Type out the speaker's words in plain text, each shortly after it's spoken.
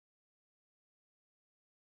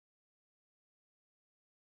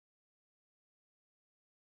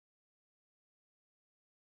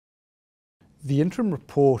The interim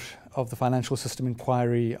report of the Financial System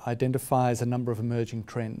Inquiry identifies a number of emerging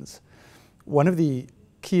trends. One of the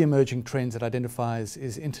key emerging trends it identifies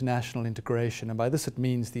is international integration, and by this it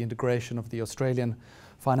means the integration of the Australian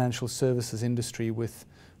financial services industry with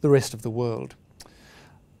the rest of the world.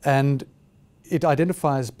 And it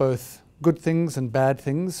identifies both good things and bad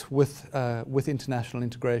things with international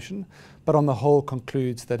integration, but on the whole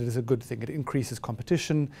concludes that it is a good thing. It increases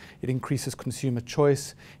competition, it increases consumer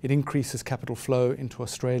choice, it increases capital flow into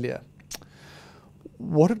Australia.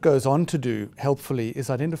 What it goes on to do, helpfully,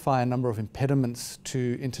 is identify a number of impediments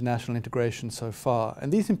to international integration so far.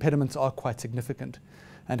 And these impediments are quite significant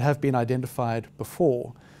and have been identified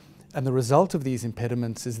before. And the result of these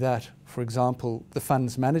impediments is that, for example, the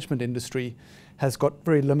funds management industry has got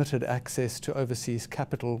very limited access to overseas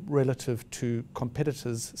capital relative to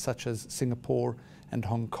competitors such as Singapore and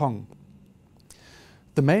Hong Kong.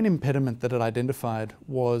 The main impediment that it identified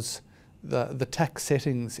was the tax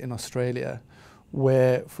settings in Australia,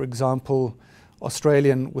 where, for example,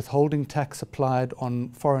 Australian withholding tax applied on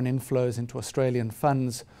foreign inflows into Australian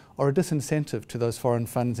funds are a disincentive to those foreign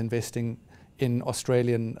funds investing in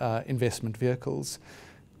Australian investment vehicles,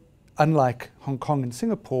 unlike Hong Kong and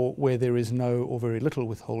Singapore, where there is no or very little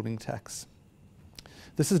withholding tax.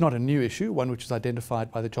 This is not a new issue, one which was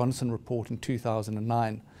identified by the Johnson report in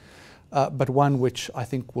 2009, but one which I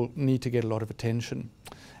think will need to get a lot of attention.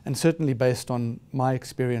 And certainly based on my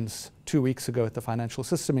experience 2 weeks ago at the Financial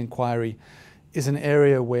System Inquiry, is an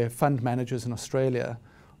area where fund managers in Australia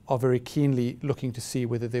are very keenly looking to see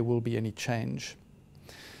whether there will be any change.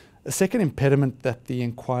 A second impediment that the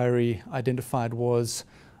inquiry identified was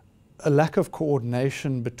a lack of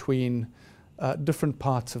coordination between different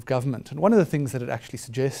parts of government. And one of the things that it actually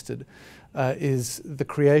suggested is the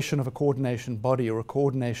creation of a coordination body or a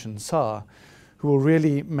coordination SAR who will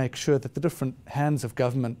really make sure that the different hands of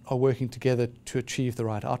government are working together to achieve the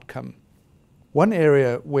right outcome. One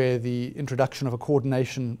area where the introduction of a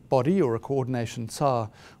coordination body or a coordination SAR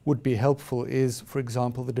would be helpful is, for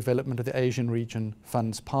example, the development of the Asian Region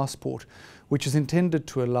Funds Passport, which is intended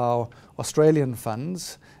to allow Australian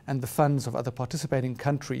funds and the funds of other participating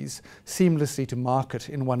countries seamlessly to market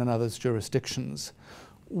in one another's jurisdictions.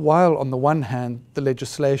 While on the one hand, the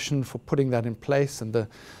legislation for putting that in place and the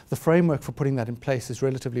framework for putting that in place is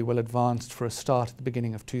relatively well advanced for a start at the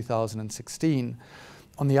beginning of 2016,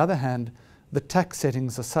 on the other hand, the tax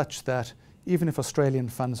settings are such that even if Australian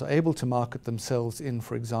funds are able to market themselves in,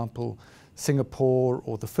 for example, Singapore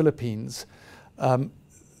or the Philippines, there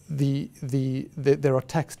are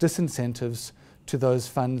tax disincentives to those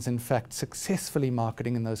funds in fact successfully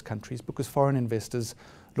marketing in those countries, because foreign investors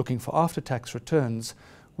looking for after-tax returns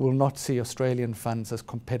will not see Australian funds as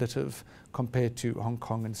competitive compared to Hong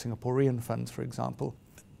Kong and Singaporean funds, for example.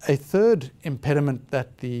 A third impediment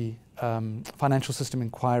that the Financial System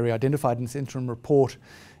Inquiry identified in its interim report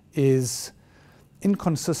is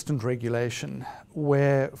inconsistent regulation,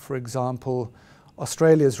 where, for example,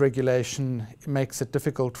 Australia's regulation makes it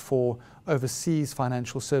difficult for overseas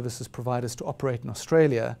financial services providers to operate in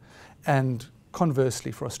Australia, and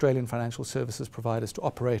conversely for Australian financial services providers to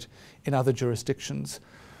operate in other jurisdictions.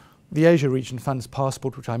 The Asia Region Funds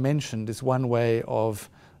Passport, which I mentioned, is one way of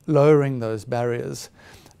lowering those barriers.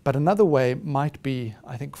 But another way might be,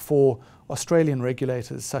 I think, for Australian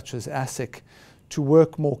regulators such as ASIC to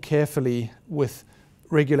work more carefully with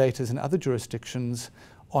regulators in other jurisdictions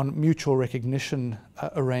on mutual recognition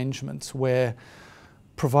arrangements, where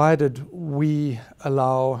provided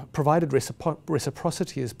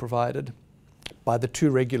reciprocity is provided by the two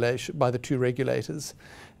regulators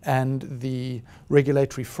and the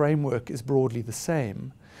regulatory framework is broadly the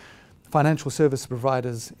same, financial service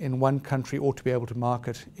providers in one country ought to be able to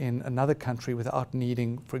market in another country without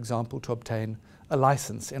needing, for example, to obtain a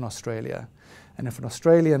license in Australia. And if an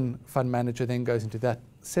Australian fund manager then goes into that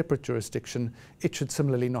separate jurisdiction, it should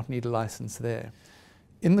similarly not need a license there.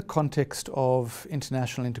 In the context of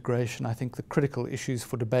international integration, I think the critical issues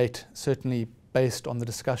for debate, certainly based on the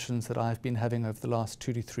discussions that I've been having over the last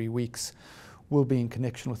 2 to 3 weeks, will be in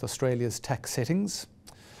connection with Australia's tax settings,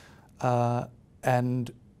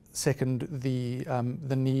 and second,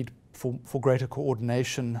 the need for greater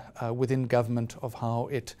coordination within government of how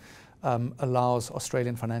it allows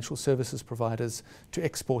Australian financial services providers to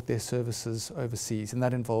export their services overseas. And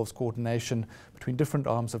that involves coordination between different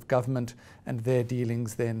arms of government and their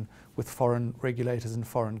dealings then with foreign regulators and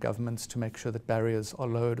foreign governments to make sure that barriers are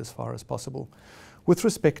lowered as far as possible. With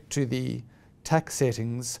respect to the tax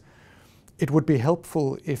settings, it would be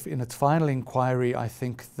helpful if in its final inquiry, I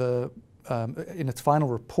think in its final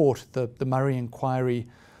report, the Murray inquiry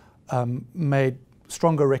made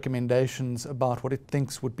stronger recommendations about what it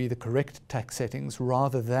thinks would be the correct tax settings,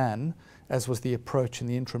 rather than, as was the approach in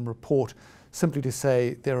the interim report, simply to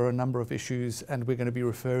say there are a number of issues and we're going to be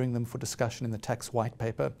referring them for discussion in the tax white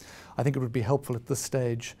paper. I think it would be helpful at this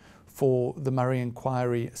stage for the Murray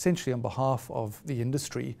inquiry, essentially on behalf of the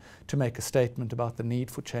industry, to make a statement about the need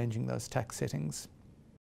for changing those tax settings.